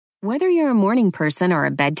Whether you're a morning person or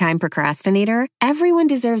a bedtime procrastinator, everyone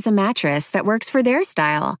deserves a mattress that works for their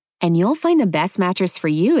style. And you'll find the best mattress for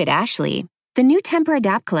you at Ashley. The new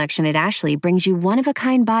Temper-Adapt collection at Ashley brings you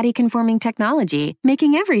one-of-a-kind body-conforming technology,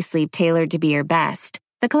 making every sleep tailored to be your best.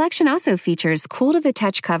 The collection also features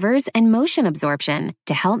cool-to-the-touch covers and motion absorption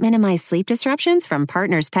to help minimize sleep disruptions from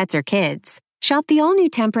partners, pets, or kids. Shop the all-new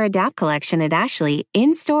Temper-Adapt collection at Ashley,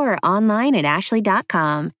 in-store or online at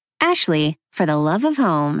ashley.com. Ashley, for the love of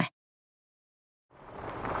home.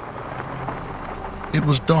 It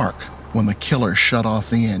was dark when the killer shut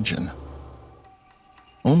off the engine.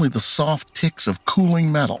 Only the soft ticks of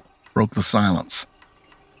cooling metal broke the silence.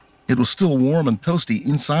 It was still warm and toasty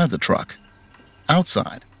inside the truck.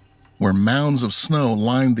 Outside, where mounds of snow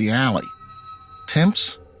lined the alley,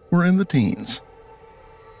 temps were in the teens.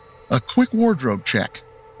 A quick wardrobe check,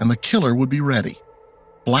 and the killer would be ready.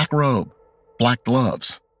 Black robe, black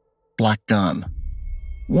gloves, black gun.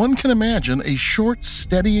 One can imagine a short,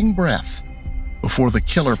 steadying breath before the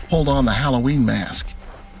killer pulled on the Halloween mask.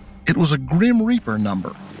 It was a Grim Reaper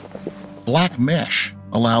number. Black mesh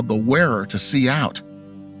allowed the wearer to see out,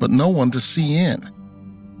 but no one to see in.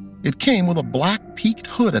 It came with a black peaked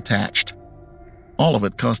hood attached. All of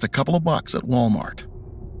it cost a couple of bucks at Walmart.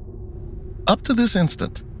 Up to this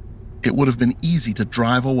instant, it would have been easy to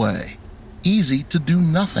drive away, easy to do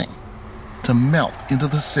nothing, to melt into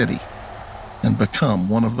the city and become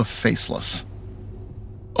one of the faceless.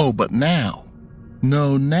 Oh, but now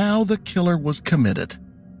the killer was committed.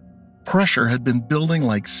 Pressure had been building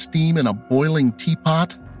like steam in a boiling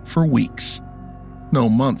teapot for weeks. No,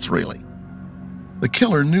 months, really. The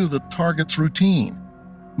killer knew the target's routine,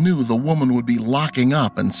 knew the woman would be locking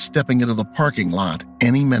up and stepping into the parking lot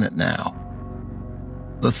any minute now.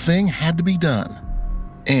 The thing had to be done,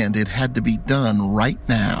 and it had to be done right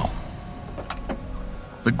now.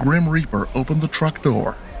 The Grim Reaper opened the truck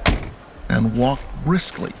door and walked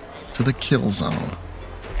briskly to the kill zone.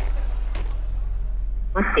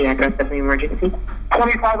 What's the address of the emergency?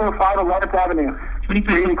 2505 11th Avenue.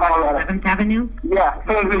 2505 11th Avenue? Yeah,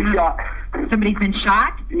 someone's been shot. Somebody's been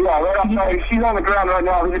shot? Yeah, right outside. She's on the ground right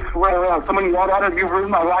now. They just ran around. Someone yelled at her, "You've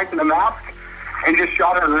ruined my life," in a mask, and just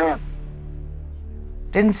shot her and ran.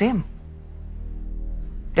 Didn't see them.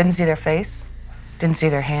 Didn't see their face. Didn't see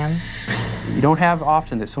their hands. You don't have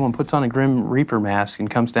often that someone puts on a Grim Reaper mask and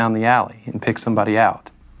comes down the alley and picks somebody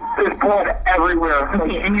out. There's blood everywhere.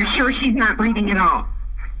 Okay, and you're sure she's not breathing at all?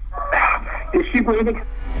 Is she breathing?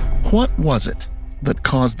 What was it that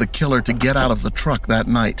caused the killer to get out of the truck that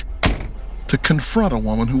night, to confront a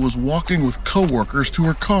woman who was walking with coworkers to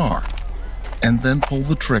her car, and then pull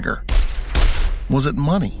the trigger? Was it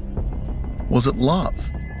money? Was it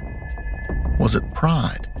love? Was it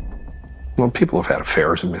pride? Well, people have had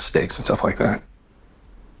affairs and mistakes and stuff like that.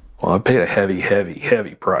 Well, I paid a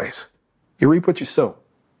heavy price. You reap what you sow.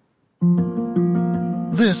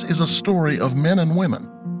 This is a story of men and women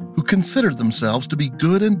who considered themselves to be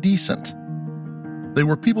good and decent. They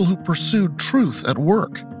were people who pursued truth at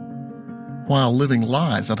work while living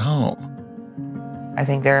lies at home. I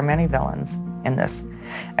think there are many villains in this.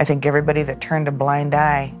 I think everybody that turned a blind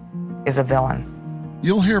eye is a villain.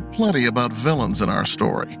 You'll hear plenty about villains in our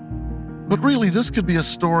story. But really, this could be a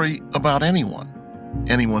story about anyone.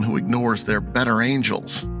 Anyone who ignores their better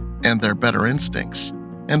angels and their better instincts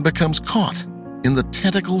and becomes caught in the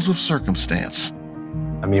tentacles of circumstance.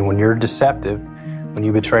 I mean, when you're deceptive, when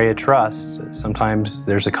you betray a trust, sometimes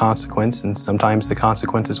there's a consequence, and sometimes the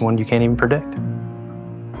consequence is one you can't even predict.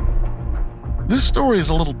 This story is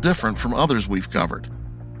a little different from others we've covered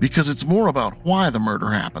because it's more about why the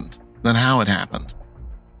murder happened than how it happened.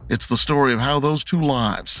 It's the story of how those two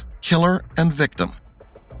lives, killer and victim,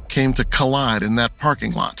 came to collide in that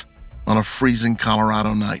parking lot on a freezing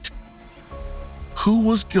Colorado night. Who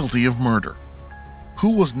was guilty of murder? Who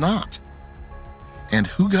was not? And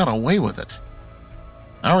who got away with it?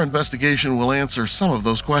 Our investigation will answer some of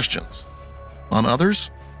those questions. On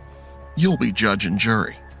others, you'll be judge and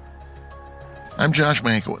jury. I'm Josh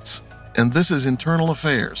Mankiewicz, and this is Internal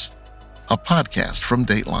Affairs, a podcast from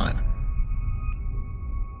Dateline.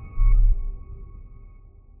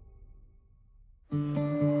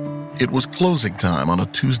 It was closing time on a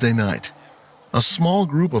Tuesday night. A small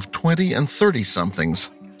group of 20 and 30-somethings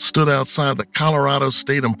stood outside the Colorado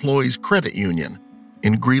State Employees Credit Union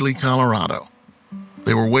in Greeley, Colorado.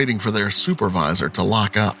 They were waiting for their supervisor to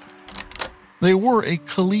lock up. They were a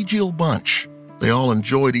collegial bunch. They all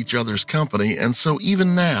enjoyed each other's company, and so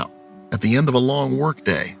even now, at the end of a long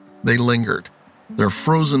workday, they lingered, their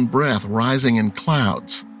frozen breath rising in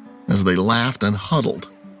clouds as they laughed and huddled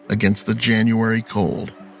against the January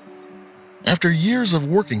cold. After years of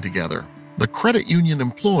working together, The credit union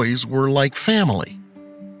employees were like family.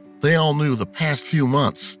 They all knew the past few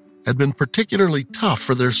months had been particularly tough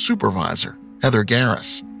for their supervisor, Heather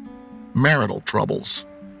Garris. Marital troubles,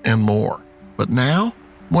 and more. But now,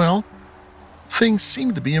 well, things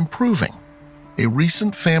seemed to be improving. A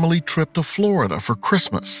recent family trip to Florida for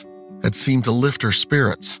Christmas had seemed to lift her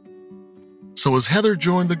spirits. So as Heather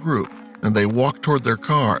joined the group and they walked toward their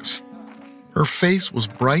cars, her face was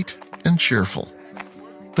bright and cheerful.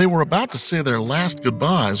 They were about to say their last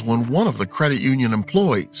goodbyes when one of the credit union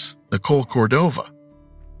employees, Nicole Cordova,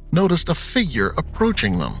 noticed a figure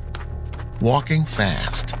approaching them, walking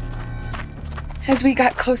fast. As we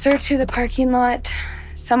got closer to the parking lot,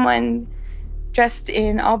 someone dressed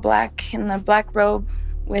in all black, in a black robe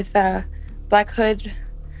with a black hood,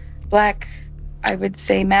 black, I would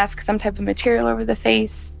say, mask, some type of material over the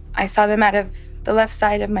face. I saw them out of the left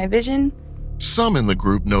side of my vision. Some in the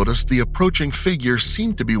group noticed the approaching figure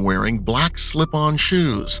seemed to be wearing black slip-on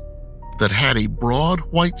shoes that had a broad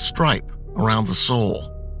white stripe around the sole.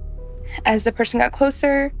 As the person got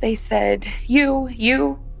closer, they said,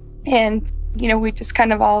 you, and, we just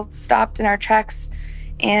kind of all stopped in our tracks,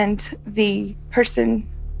 and the person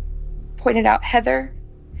pointed out Heather,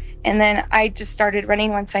 and then I just started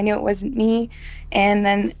running once I knew it wasn't me, and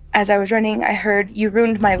then as I was running, I heard, "You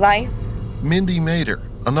ruined my life." Mindy Mader,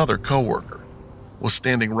 another coworker, was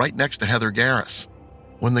standing right next to Heather Garris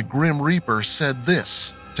when the Grim Reaper said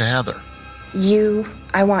this to Heather.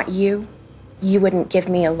 I want you. You wouldn't give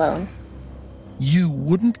me a loan. You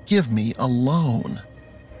wouldn't give me a loan.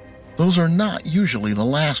 Those are not usually the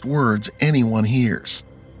last words anyone hears.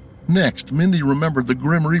 Next, Mindy remembered the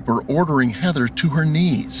Grim Reaper ordering Heather to her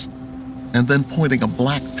knees and then pointing a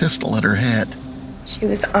black pistol at her head. She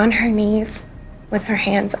was on her knees with her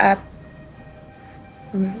hands up,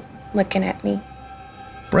 looking at me.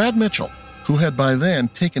 Brad Mitchell, who had by then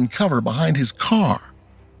taken cover behind his car,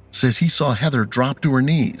 says he saw Heather drop to her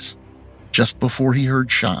knees just before he heard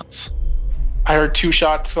shots. I heard 2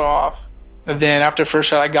 shots go off. And then after the first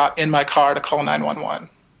shot, I got in my car to call 911.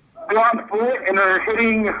 They're on foot and they're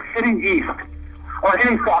hitting east. Or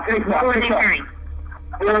hitting south.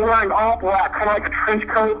 They're wearing all black, kind of like a trench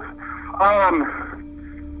coat.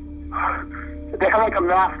 They have like a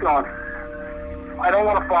mask on. I don't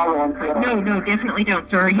want to follow them. So. No, definitely don't.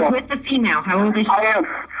 So are you with the female? How old is she? I am.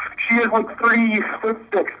 She is like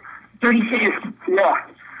 36. 36? Yeah.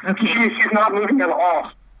 Okay. She's not moving at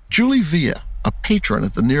all. Julie Villa, a patron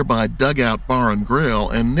at the nearby Dugout Bar and Grill,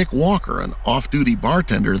 and Nick Walker, an off-duty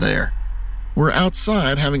bartender there, were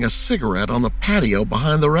outside having a cigarette on the patio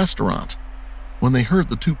behind the restaurant when they heard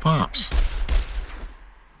the 2 pops.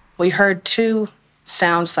 We heard 2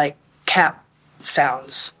 sounds like cap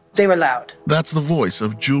sounds. They were loud. That's the voice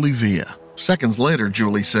of Julie Villa. Seconds later,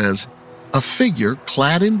 Julie says, a figure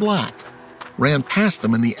clad in black ran past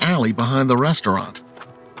them in the alley behind the restaurant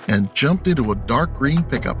and jumped into a dark green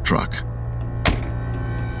pickup truck.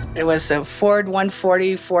 It was a Ford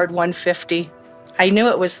 140, Ford 150. I knew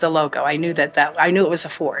it was the logo. I knew I knew it was a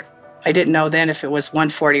Ford. I didn't know then if it was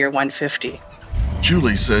 140 or 150.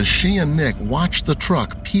 Julie says she and Nick watched the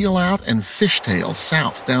truck peel out and fishtail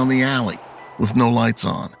south down the alley with no lights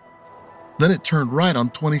on. Then it turned right on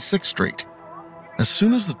 26th Street. As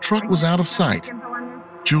soon as the truck was out of sight,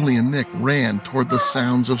 Julie and Nick ran toward the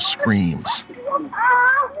sounds of screams.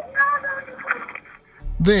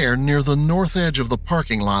 There, near the north edge of the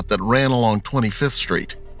parking lot that ran along 25th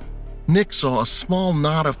Street, Nick saw a small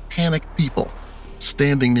knot of panicked people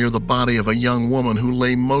standing near the body of a young woman who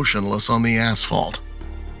lay motionless on the asphalt.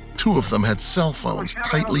 2 of them had cell phones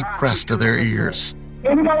tightly pressed to their ears.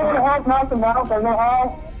 Anybody want to help knock them out? I know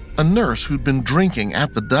how. A nurse who'd been drinking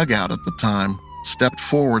at the dugout at the time stepped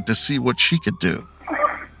forward to see what she could do.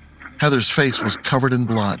 Heather's face was covered in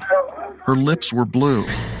blood. Her lips were blue.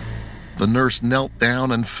 The nurse knelt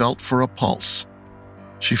down and felt for a pulse.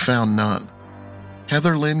 She found none.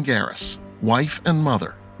 Heather Lynn Garris, wife and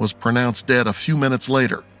mother, was pronounced dead a few minutes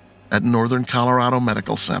later at Northern Colorado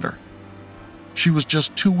Medical Center. She was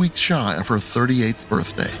just 2 weeks shy of her 38th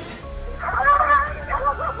birthday.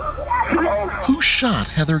 Who shot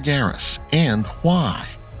Heather Garris and why?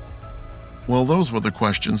 Well, those were the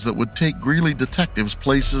questions that would take Greeley detectives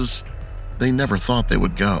places they never thought they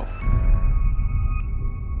would go.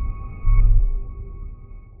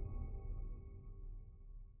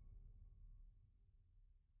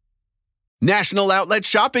 National Outlet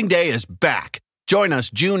Shopping Day is back. Join us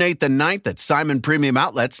June 8th and 9th at Simon Premium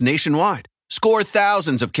Outlets nationwide. Score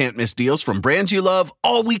thousands of can't-miss deals from brands you love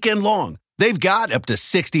all weekend long. They've got up to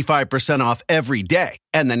 65% off every day,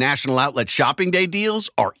 and the National Outlet Shopping Day deals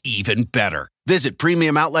are even better. Visit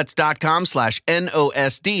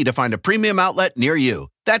premiumoutlets.com/NOSD to find a premium outlet near you.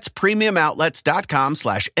 That's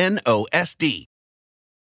premiumoutlets.com/NOSD.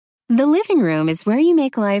 The living room is where you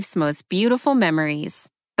make life's most beautiful memories.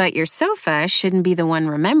 But your sofa shouldn't be the one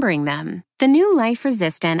remembering them. The new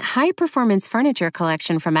life-resistant, high-performance furniture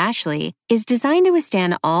collection from Ashley is designed to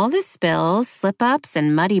withstand all the spills, slip-ups,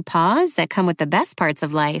 and muddy paws that come with the best parts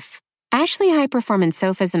of life. Ashley high-performance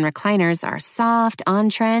sofas and recliners are soft,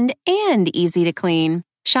 on-trend, and easy to clean.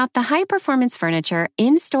 Shop the high-performance furniture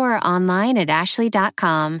in-store or online at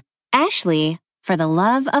ashley.com. Ashley, for the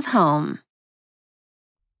love of home.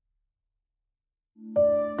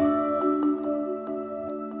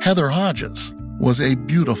 Heather Hodges was a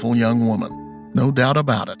beautiful young woman, no doubt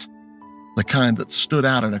about it. The kind that stood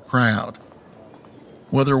out in a crowd.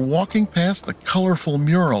 Whether walking past the colorful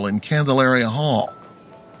mural in Candelaria Hall,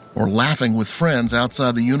 or laughing with friends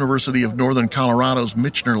outside the University of Northern Colorado's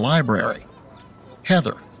Michener Library,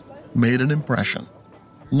 Heather made an impression.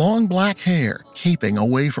 Long black hair caping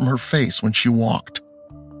away from her face when she walked.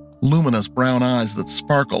 Luminous brown eyes that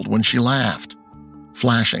sparkled when she laughed,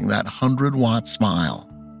 flashing that 100-watt smile.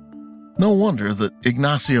 No wonder that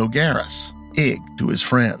Ignacio Garris, Ig to his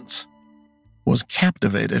friends, was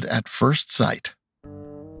captivated at first sight.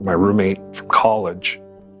 My roommate from college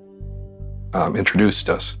introduced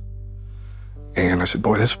us. And I said,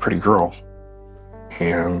 boy, this is a pretty girl.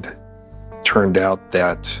 And turned out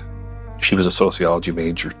that she was a sociology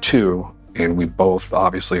major too. And we both,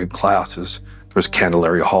 obviously in classes, there was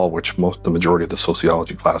Candelaria Hall, which the majority of the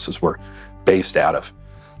sociology classes were based out of.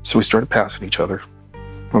 So we started passing each other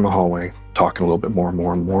on the hallway, talking a little bit more and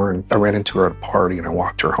more and more. And I ran into her at a party and I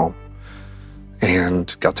walked her home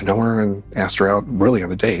and got to know her and asked her out really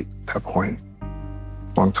on a date at that point,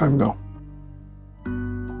 long time ago.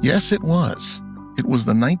 Yes, it was. It was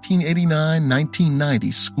the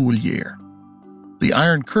 1989-1990 school year. The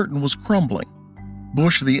Iron Curtain was crumbling.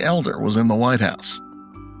 Bush the Elder was in the White House.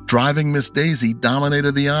 Driving Miss Daisy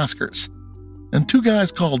dominated the Oscars. And two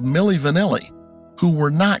guys called Milli Vanilli, who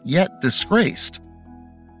were not yet disgraced,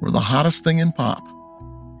 were the hottest thing in pop.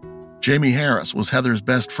 Jamie Harris was Heather's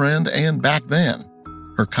best friend and, back then,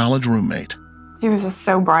 her college roommate. She was just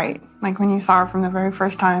so bright. Like when you saw her from the very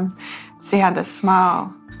first time, she had this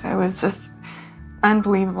smile. It was just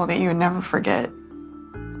unbelievable that you would never forget.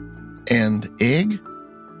 And Ig?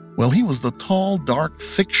 Well, he was the tall, dark,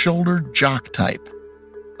 thick-shouldered jock type.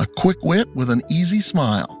 A quick wit with an easy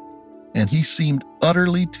smile. And he seemed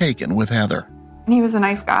utterly taken with Heather. And he was a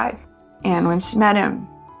nice guy. And when she met him,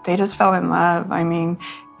 they just fell in love. I mean,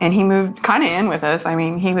 and he moved kind of in with us. I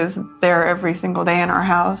mean, he was there every single day in our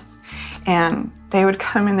house. And they would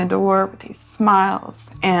come in the door with these smiles.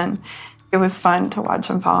 And it was fun to watch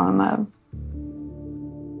them fall in love.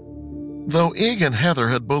 Though Ig and Heather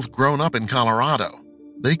had both grown up in Colorado,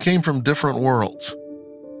 they came from different worlds.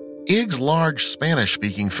 Ig's large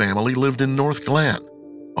Spanish-speaking family lived in North Glen,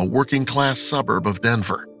 a working-class suburb of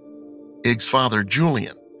Denver. Ig's father,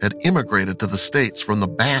 Julian, had immigrated to the States from the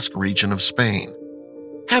Basque region of Spain.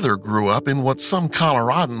 Heather grew up in what some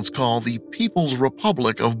Coloradans call the People's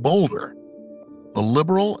Republic of Boulder, a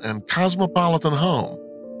liberal and cosmopolitan home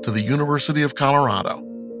to the University of Colorado.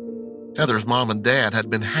 Heather's mom and dad had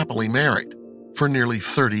been happily married for nearly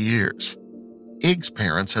 30 years. Ig's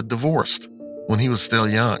parents had divorced when he was still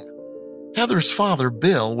young. Heather's father,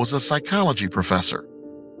 Bill, was a psychology professor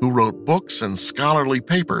who wrote books and scholarly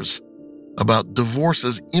papers about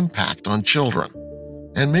divorce's impact on children.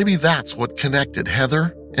 And maybe that's what connected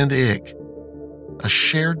Heather and Ig, a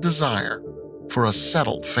shared desire for a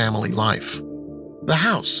settled family life. The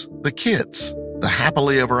house, the kids, the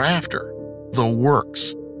happily ever after, the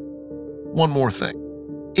works. One more thing.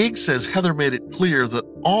 Ig says Heather made it clear that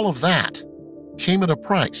all of that came at a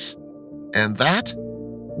price, and that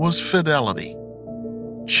was fidelity.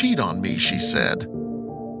 Cheat on me, she said,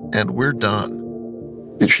 and we're done.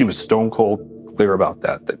 She was stone cold clear about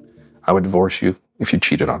that I would divorce you if you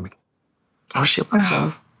cheated on me. Oh, she loved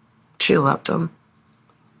him. She loved him.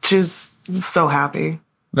 She was so happy.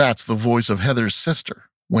 That's the voice of Heather's sister,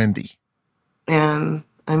 Wendy. And,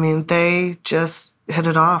 I mean, they just hit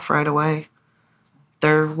it off right away.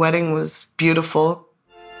 Their wedding was beautiful.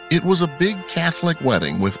 It was a big Catholic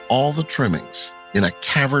wedding with all the trimmings in a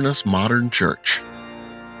cavernous modern church.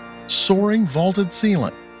 Soaring vaulted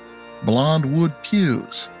ceiling, blonde wood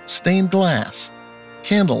pews, stained glass,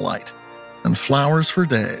 candlelight, and flowers for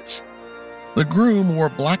days. The groom wore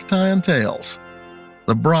black tie and tails.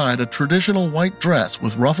 The bride a traditional white dress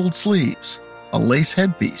with ruffled sleeves, a lace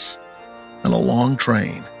headpiece, and a long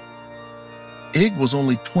train. Ig was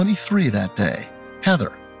only 23 that day,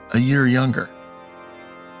 Heather a year younger.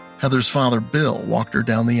 Heather's father, Bill, walked her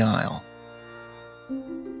down the aisle.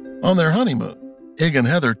 On their honeymoon, Ig and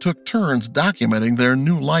Heather took turns documenting their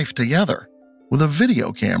new life together with a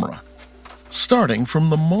video camera, starting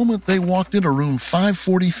from the moment they walked into room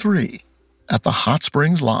 543 at the Hot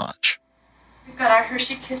Springs Lodge. We've got our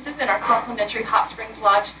Hershey Kisses and our complimentary Hot Springs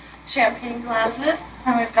Lodge champagne glasses.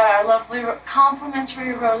 And we've got our lovely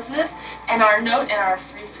complimentary roses and our note and our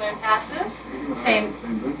free swim passes saying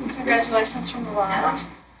congratulations from the lodge.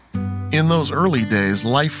 In those early days,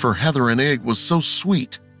 life for Heather and Ig was so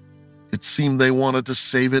sweet, it seemed they wanted to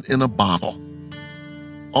save it in a bottle.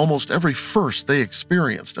 Almost every first they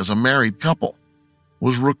experienced as a married couple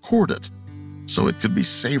was recorded so it could be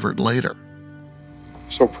savored later.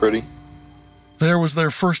 So pretty. There was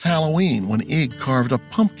their first Halloween when Ig carved a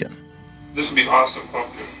pumpkin. This would be awesome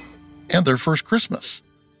pumpkin. And their first Christmas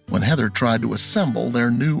when Heather tried to assemble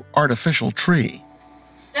their new artificial tree.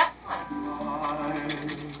 Step one.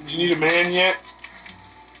 Do you need a man yet?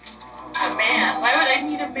 A man? Why would I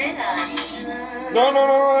need a man? No,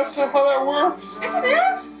 that's not how that works. Yes, it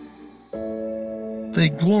is. They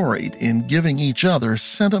gloried in giving each other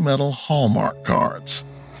sentimental Hallmark cards.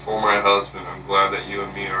 For my husband, I'm glad that you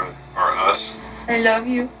and me are us. I love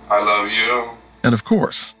you. I love you. And of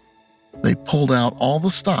course, they pulled out all the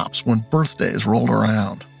stops when birthdays rolled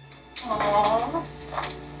around. Aww,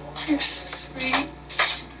 you're so sweet.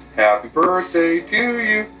 Happy birthday to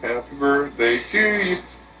you. Happy birthday to you.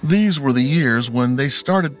 These were the years when they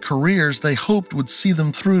started careers they hoped would see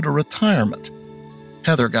them through to retirement.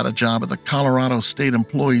 Heather got a job at the Colorado State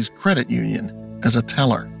Employees Credit Union as a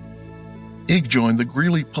teller. Ig joined the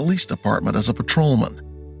Greeley Police Department as a patrolman.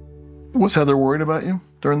 Was Heather worried about you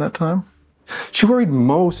during that time? She worried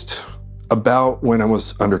most about when I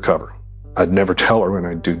was undercover. I'd never tell her when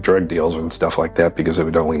I do drug deals and stuff like that because it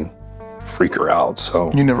would only freak her out.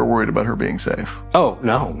 So you never worried about her being safe? Oh,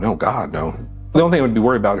 no, God, no. The only thing I would be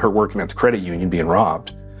worried about her working at the credit union being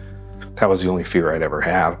robbed. That was the only fear I'd ever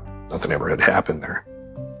have. Nothing ever had happened there.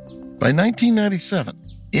 By 1997,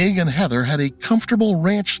 Ig and Heather had a comfortable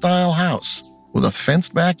ranch-style house with a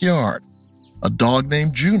fenced backyard, a dog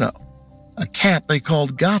named Juno, a cat they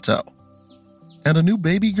called Gato, and a new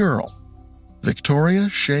baby girl, Victoria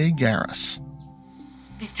Shea Garris.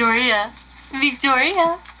 Victoria.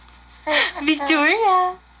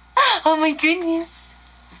 Oh my goodness.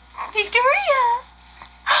 Victoria,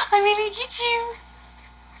 I'm gonna get you.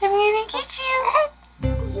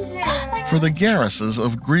 For the Garrises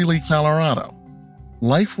of Greeley, Colorado,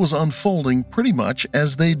 life was unfolding pretty much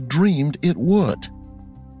as they dreamed it would.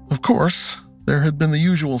 Of course, there had been the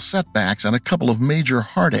usual setbacks and a couple of major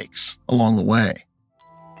heartaches along the way.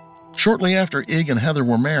 Shortly after Ig and Heather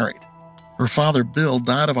were married, her father Bill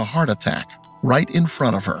died of a heart attack right in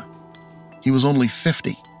front of her. He was only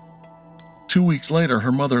 50. 2 weeks later,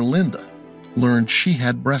 her mother Linda learned she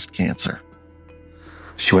had breast cancer.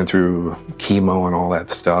 She went through chemo and all that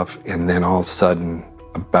stuff, and then all of a sudden,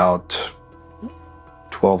 about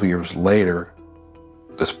 12 years later,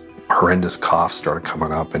 this horrendous cough started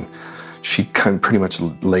coming up, and she kind of pretty much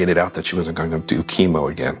laid it out that she wasn't going to do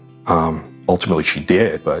chemo again. Ultimately, she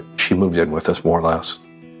did, but she moved in with us more or less,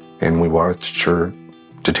 and we watched her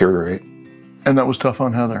deteriorate. And that was tough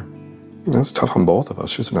on Heather? It was tough on both of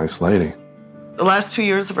us. She was a nice lady. The last 2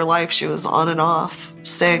 years of her life, she was on and off,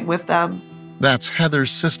 staying with them. That's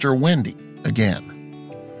Heather's sister, Wendy, again.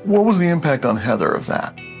 What was the impact on Heather of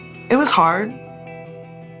that? It was hard,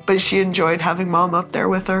 but she enjoyed having Mom up there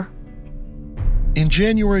with her. In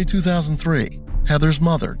January 2003, Heather's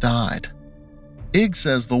mother died. Ig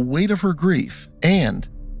says the weight of her grief and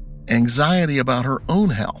anxiety about her own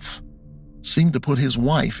health seemed to put his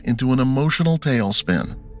wife into an emotional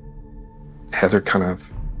tailspin. Heather kind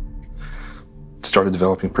of started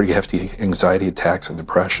developing pretty hefty anxiety attacks and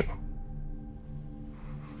depression.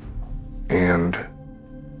 And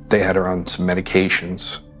they had her on some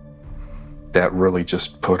medications that really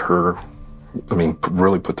just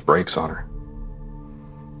really put the brakes on her.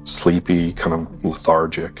 Sleepy, kind of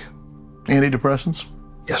lethargic. Antidepressants?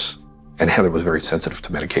 Yes. And Heather was very sensitive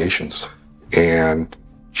to medications. And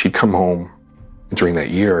she'd come home during that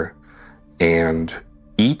year and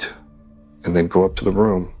eat and then go up to the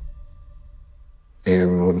room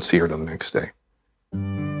and wouldn't see her till the next day.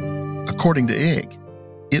 According to Ig,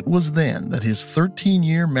 it was then that his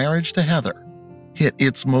 13-year marriage to Heather hit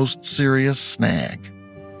its most serious snag.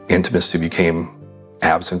 Intimacy became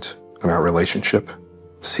absent in our relationship.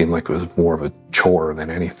 It seemed like it was more of a chore than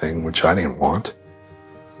anything, which I didn't want.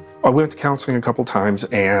 I went to counseling a couple times,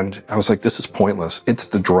 and I was like, this is pointless. It's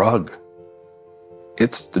the drug.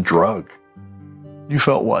 It's the drug. You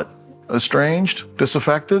felt what? Estranged?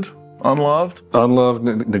 Disaffected? Unloved? Unloved,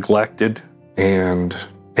 neglected, and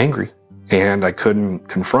angry. And I couldn't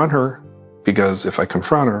confront her because if I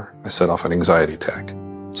confront her, I set off an anxiety attack.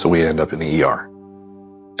 So we end up in the ER.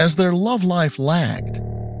 As their love life lagged,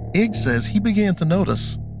 Ig says he began to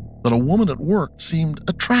notice that a woman at work seemed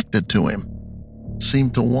attracted to him,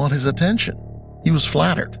 seemed to want his attention. He was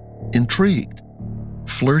flattered, intrigued.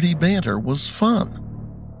 Flirty banter was fun.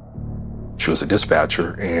 She was a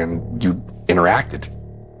dispatcher, and you interacted.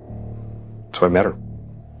 So I met her.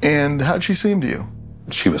 And how'd she seem to you?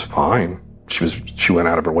 She was fine. She went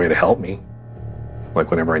out of her way to help me. Like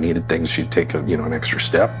whenever I needed things, she'd take an extra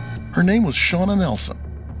step. Her name was Shauna Nelson.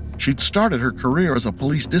 She'd started her career as a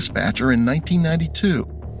police dispatcher in 1992,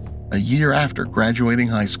 a year after graduating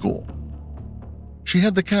high school. She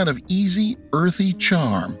had the kind of easy, earthy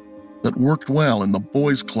charm that worked well in the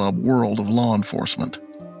boys' club world of law enforcement.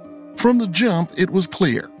 From the jump, it was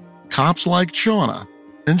clear. Cops liked Shauna,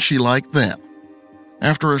 and she liked them.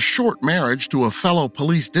 After a short marriage to a fellow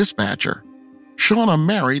police dispatcher, Shauna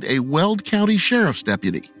married a Weld County Sheriff's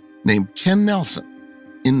deputy named Ken Nelson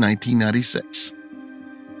in 1996.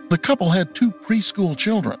 The couple had 2 preschool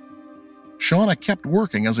children. Shauna kept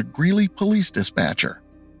working as a Greeley police dispatcher.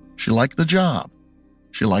 She liked the job.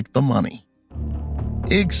 She liked the money.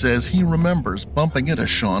 Ig says he remembers bumping into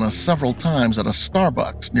Shauna several times at a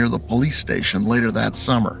Starbucks near the police station later that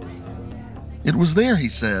summer. It was there, he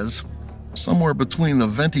says, somewhere between the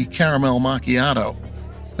venti caramel macchiato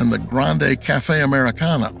and the grande cafe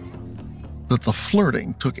americano, that the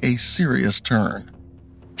flirting took a serious turn.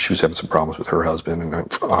 She was having some problems with her husband,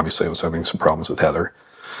 and obviously I was having some problems with Heather.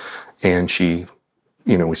 And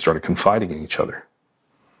we started confiding in each other.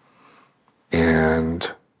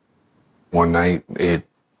 And one night it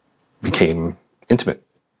became intimate.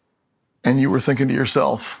 And you were thinking to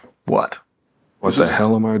yourself, what? What the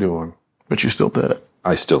hell am I doing? But you still did it.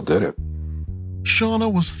 I still did it.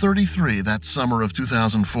 Shauna was 33 that summer of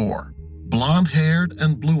 2004, blonde-haired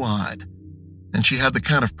and blue-eyed. And she had the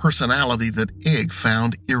kind of personality that Ig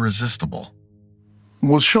found irresistible.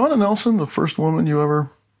 Was Shauna Nelson the first woman you ever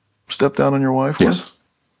stepped out on your wife with? Yes.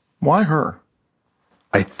 Why her?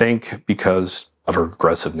 I think because of her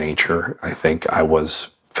aggressive nature. I think I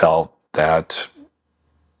felt that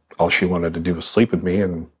all she wanted to do was sleep with me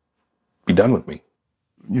and be done with me.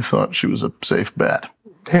 You thought she was a safe bet.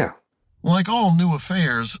 Yeah. Like all new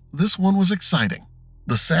affairs, this one was exciting.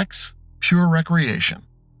 The sex, pure recreation.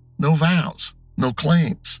 No vows, no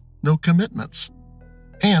claims, no commitments,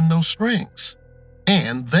 and no strings.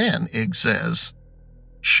 And then, Ig says,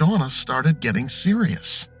 Shauna started getting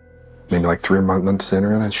serious. Maybe like 3 months in,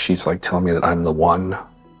 and she's like telling me that I'm the one.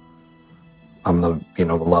 I'm the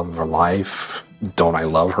love of her life. Don't I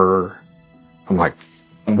love her? I'm like,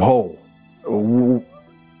 whoa.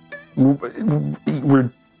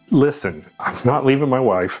 Listen, I'm not leaving my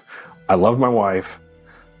wife. I love my wife.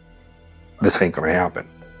 This ain't gonna happen.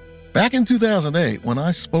 Back in 2008, when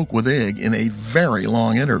I spoke with Ig in a very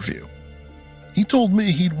long interview, he told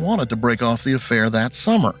me he'd wanted to break off the affair that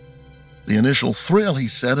summer. The initial thrill, he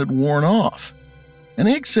said, had worn off. And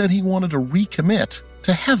Ig said he wanted to recommit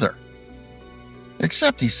to Heather.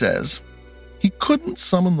 Except, he says, he couldn't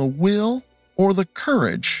summon the will or the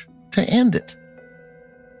courage to end it.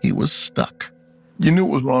 He was stuck. You knew it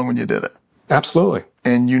was wrong when you did it. Absolutely.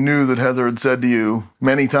 And you knew that Heather had said to you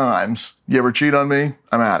many times, you ever cheat on me?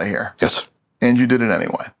 I'm out of here. Yes. And you did it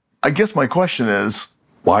anyway. I guess my question is,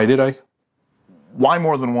 why did I? Why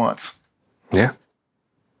more than once? Yeah.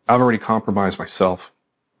 I've already compromised myself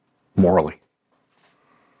morally.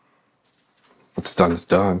 What's done is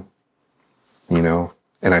done, and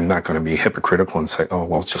I'm not going to be hypocritical and say, oh,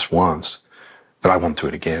 well, it's just once, but I won't do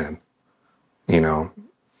it again.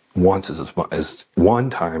 Once is as one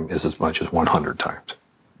time is as much as 100 times.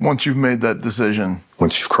 Once you've made that decision.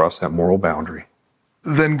 Once you've crossed that moral boundary.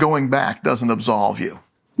 Then going back doesn't absolve you.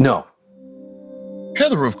 No.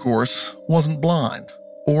 Heather, of course, wasn't blind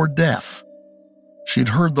or deaf. She'd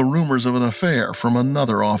heard the rumors of an affair from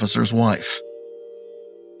another officer's wife.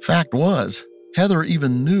 Fact was, Heather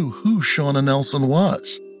even knew who Shauna Nelson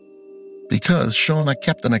was, because Shauna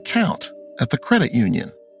kept an account at the credit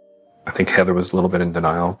union. I think Heather was a little bit in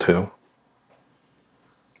denial, too,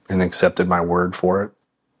 and accepted my word for it,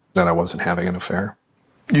 that I wasn't having an affair.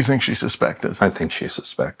 You think she suspected? I think she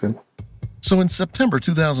suspected. So in September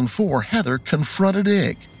 2004, Heather confronted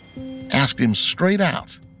Ig, asked him straight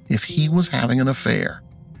out if he was having an affair.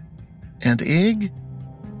 And Ig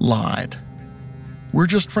lied. We're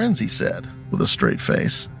just friends, he said, with a straight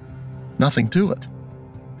face. Nothing to it.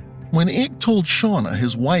 When Ig told Shauna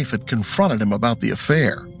his wife had confronted him about the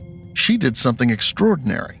affair, she did something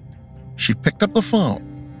extraordinary. She picked up the phone,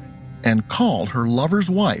 and called her lover's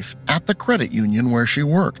wife at the credit union where she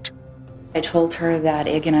worked. I told her that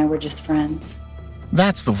Ig and I were just friends.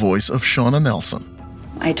 That's the voice of Shauna Nelson.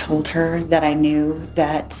 I told her that I knew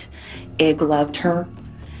that Ig loved her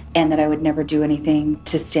and that I would never do anything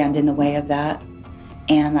to stand in the way of that.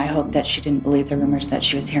 And I hoped that she didn't believe the rumors that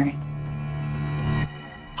she was hearing.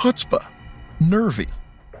 Chutzpah, nervy,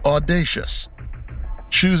 audacious.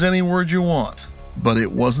 Choose any word you want, but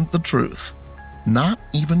it wasn't the truth. Not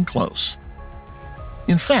even close.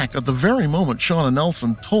 In fact, at the very moment Shauna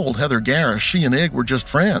Nelson told Heather Garris she and Ig were just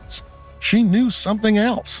friends, she knew something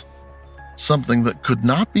else. Something that could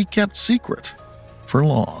not be kept secret for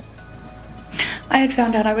long. I had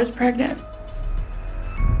found out I was pregnant.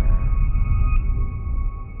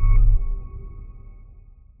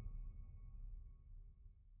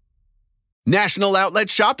 National Outlet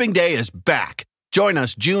Shopping Day is back. Join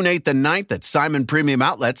us June 8th and 9th at Simon Premium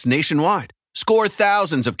Outlets nationwide. Score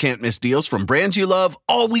thousands of can't-miss deals from brands you love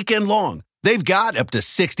all weekend long. They've got up to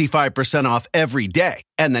 65% off every day,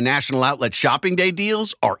 and the National Outlet Shopping Day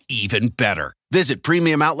deals are even better. Visit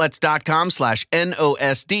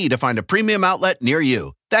premiumoutlets.com/NOSD to find a premium outlet near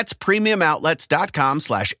you. That's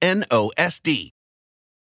premiumoutlets.com/NOSD.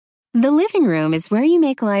 The living room is where you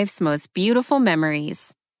make life's most beautiful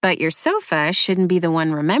memories. But your sofa shouldn't be the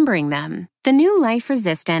one remembering them. The new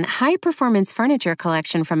life-resistant, high-performance furniture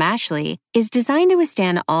collection from Ashley is designed to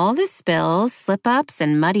withstand all the spills, slip-ups,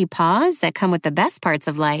 and muddy paws that come with the best parts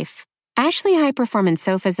of life. Ashley high-performance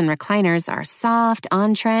sofas and recliners are soft,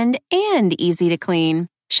 on-trend, and easy to clean.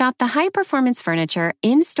 Shop the high-performance furniture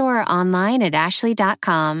in-store or online at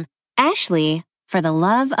ashley.com. Ashley, for the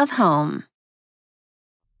love of home.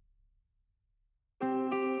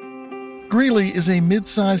 Greeley is a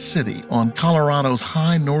mid-sized city on Colorado's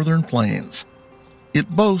high northern plains. It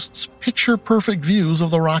boasts picture-perfect views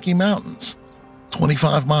of the Rocky Mountains,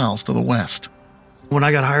 25 miles to the west. When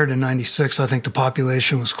I got hired in 96, I think the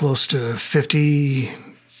population was close to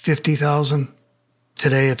 50,000.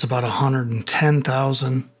 Today, it's about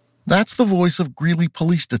 110,000. That's the voice of Greeley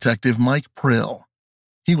Police Detective Mike Prill.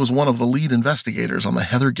 He was one of the lead investigators on the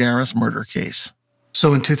Heather Garris murder case.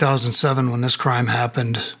 So in 2007, when this crime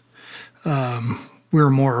happened, we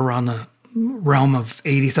were more around the realm of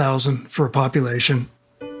 80,000 for a population.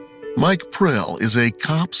 Mike Prill is a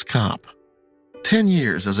cop's cop. 10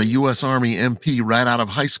 years as a U.S. Army MP right out of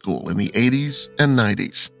high school in the 80s and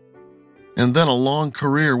 90s. And then a long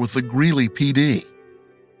career with the Greeley PD.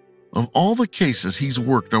 Of all the cases he's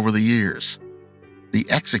worked over the years, the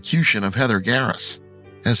execution of Heather Garris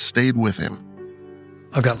has stayed with him.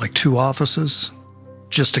 I've got like 2 offices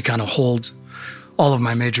just to kind of hold all of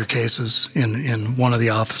my major cases in one of the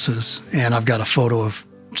offices, and I've got a photo of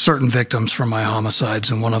certain victims from my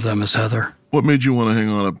homicides, and one of them is Heather. What made you want to hang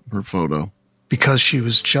on to her photo? Because she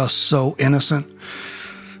was just so innocent.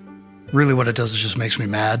 Really what it does is just makes me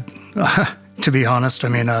mad, to be honest. I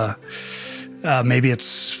mean, maybe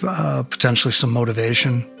it's potentially some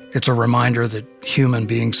motivation. It's a reminder that human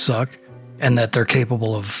beings suck and that they're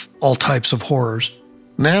capable of all types of horrors.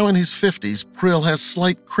 Now in his 50s, Prill has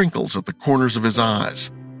slight crinkles at the corners of his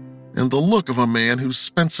eyes and the look of a man who's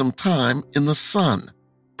spent some time in the sun.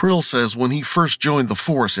 Prill says when he first joined the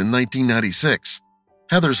force in 1996,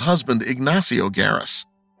 Heather's husband, Ignacio Garris,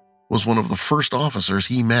 was one of the first officers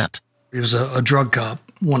he met. He was a drug cop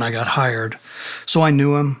when I got hired, so I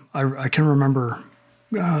knew him. I can remember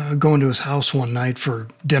going to his house one night for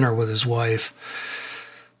dinner with his wife.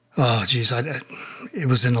 Oh, geez, it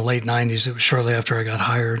was in the late 90s. It was shortly after I got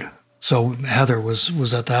hired. So Heather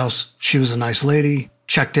was at the house. She was a nice lady,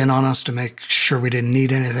 checked in on us to make sure we didn't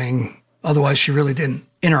need anything. Otherwise, she really didn't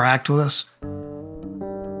interact with us.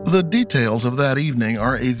 The details of that evening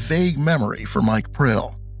are a vague memory for Mike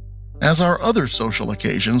Prill, as are other social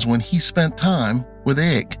occasions when he spent time with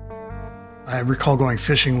Ig. I recall going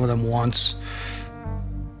fishing with him once.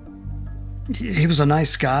 He was a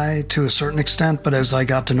nice guy to a certain extent, but as I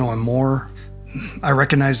got to know him more, I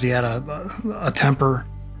recognized he had a temper.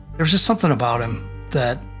 There was just something about him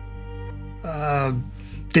that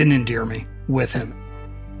didn't endear me with him.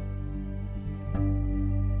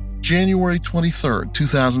 January 23rd,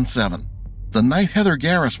 2007, the night Heather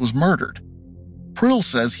Garris was murdered. Prill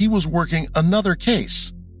says he was working another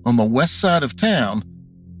case on the west side of town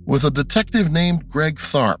with a detective named Greg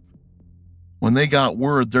Tharp when they got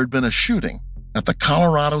word there'd been a shooting at the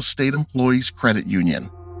Colorado State Employees Credit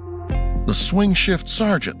Union. The swing shift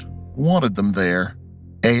sergeant wanted them there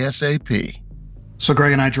ASAP. So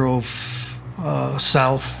Greg and I drove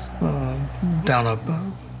south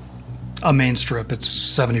down a main strip. It's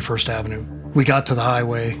 71st Avenue. We got to the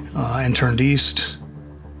highway and turned east.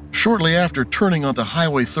 Shortly after turning onto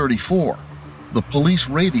Highway 34, the police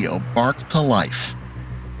radio barked to life.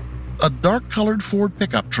 A dark-colored Ford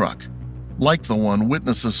pickup truck, like the one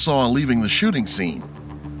witnesses saw leaving the shooting scene,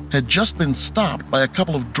 had just been stopped by a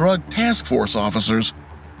couple of drug task force officers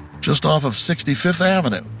just off of 65th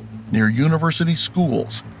Avenue near University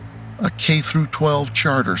Schools, a K-12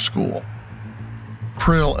 charter school.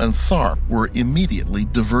 Prill and Tharp were immediately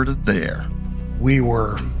diverted there. We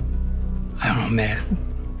were,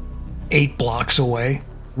 8 blocks away.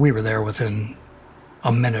 We were there within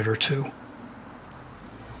a minute or two.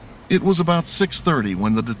 It was about 6:30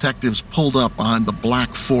 when the detectives pulled up behind the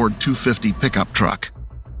black Ford 250 pickup truck.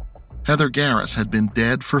 Heather Garris had been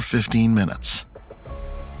dead for 15 minutes.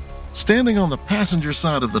 Standing on the passenger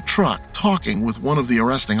side of the truck talking with one of the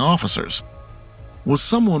arresting officers was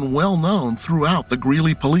someone well known throughout the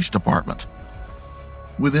Greeley Police Department.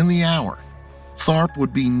 Within the hour, Tharp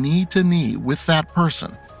would be knee to knee with that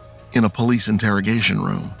person in a police interrogation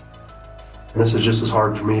room. This is just as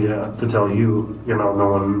hard for me to tell you,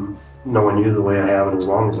 knowing you the way I have and as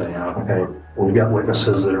long as I have. Okay, we've got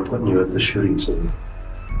witnesses that are putting you at the shooting scene.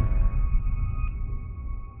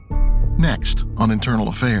 Next on Internal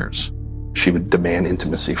Affairs. She would demand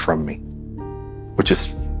intimacy from me, which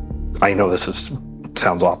is, I know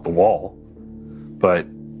sounds off the wall, but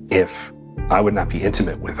if I would not be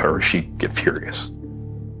intimate with her, she'd get furious.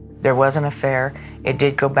 There was an affair. It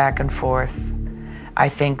did go back and forth. I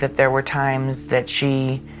think that there were times that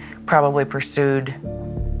she probably pursued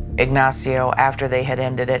Ignacio after they had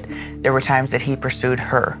ended it. There were times that he pursued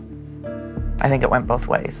her. I think it went both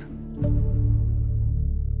ways.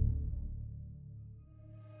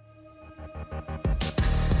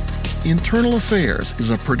 Internal Affairs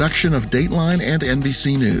is a production of Dateline and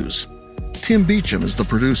NBC News. Tim Beecham is the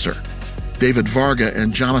producer. David Varga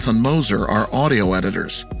and Jonathan Moser are audio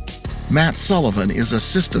editors. Matt Sullivan is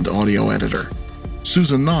assistant audio editor.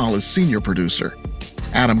 Susan Nall is senior producer.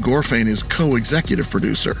 Adam Gorfain is co-executive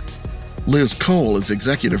producer. Liz Cole is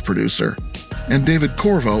executive producer. And David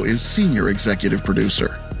Corvo is senior executive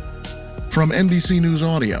producer. From NBC News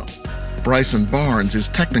Audio, Bryson Barnes is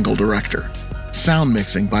technical director. Sound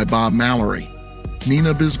mixing by Bob Mallory.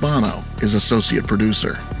 Nina Bisbano is associate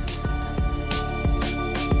producer.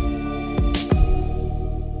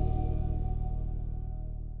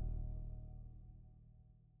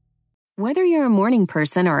 Whether you're a morning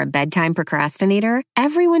person or a bedtime procrastinator,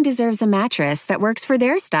 everyone deserves a mattress that works for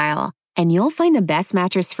their style. And you'll find the best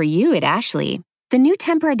mattress for you at Ashley. The new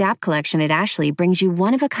Temper-Adapt collection at Ashley brings you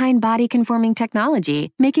one-of-a-kind body-conforming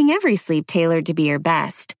technology, making every sleep tailored to be your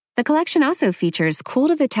best. The collection also features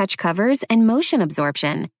cool-to-the-touch covers and motion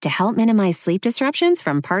absorption to help minimize sleep disruptions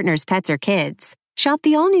from partners, pets, or kids. Shop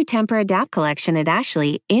the all-new Temper-Adapt collection at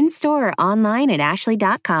Ashley, in-store or online at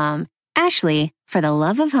ashley.com. Ashley, for the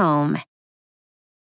love of home.